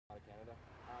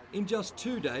In just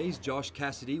 2 days, Josh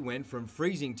Cassidy went from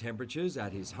freezing temperatures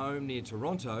at his home near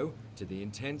Toronto to the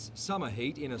intense summer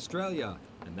heat in Australia,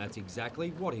 and that's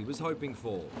exactly what he was hoping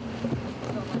for.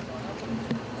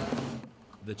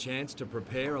 The chance to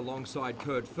prepare alongside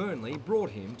Kurt Fearnley brought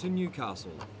him to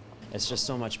Newcastle. It's just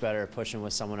so much better pushing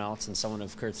with someone else, and someone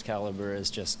of Kurt's caliber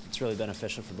it's really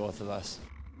beneficial for both of us.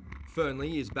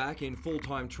 Fearnley is back in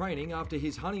full-time training after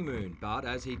his honeymoon, but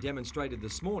as he demonstrated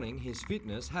this morning, his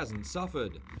fitness hasn't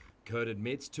suffered. Kurt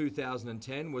admits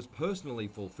 2010 was personally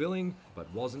fulfilling,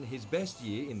 but wasn't his best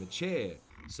year in the chair.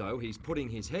 So he's putting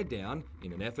his head down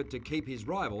in an effort to keep his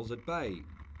rivals at bay.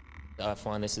 I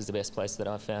find this is the best place that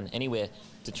I've found anywhere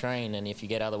to train, and if you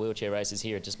get other wheelchair races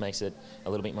here, it just makes it a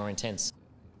little bit more intense.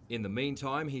 In the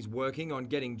meantime, he's working on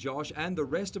getting Josh and the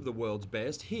rest of the world's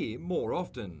best here more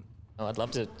often. I'd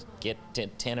love to get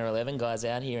 10 or 11 guys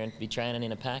out here and be training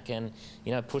in a pack and,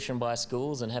 push them by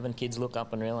schools and having kids look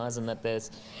up and realising that there's,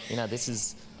 this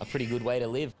is a pretty good way to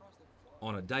live.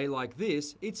 On a day like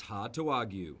this, it's hard to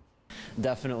argue.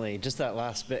 Definitely. Just that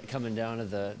last bit coming down to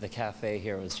the cafe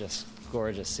here was just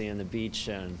gorgeous, seeing the beach,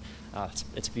 and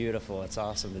it's beautiful. It's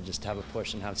awesome to just have a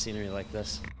push and have scenery like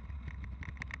this.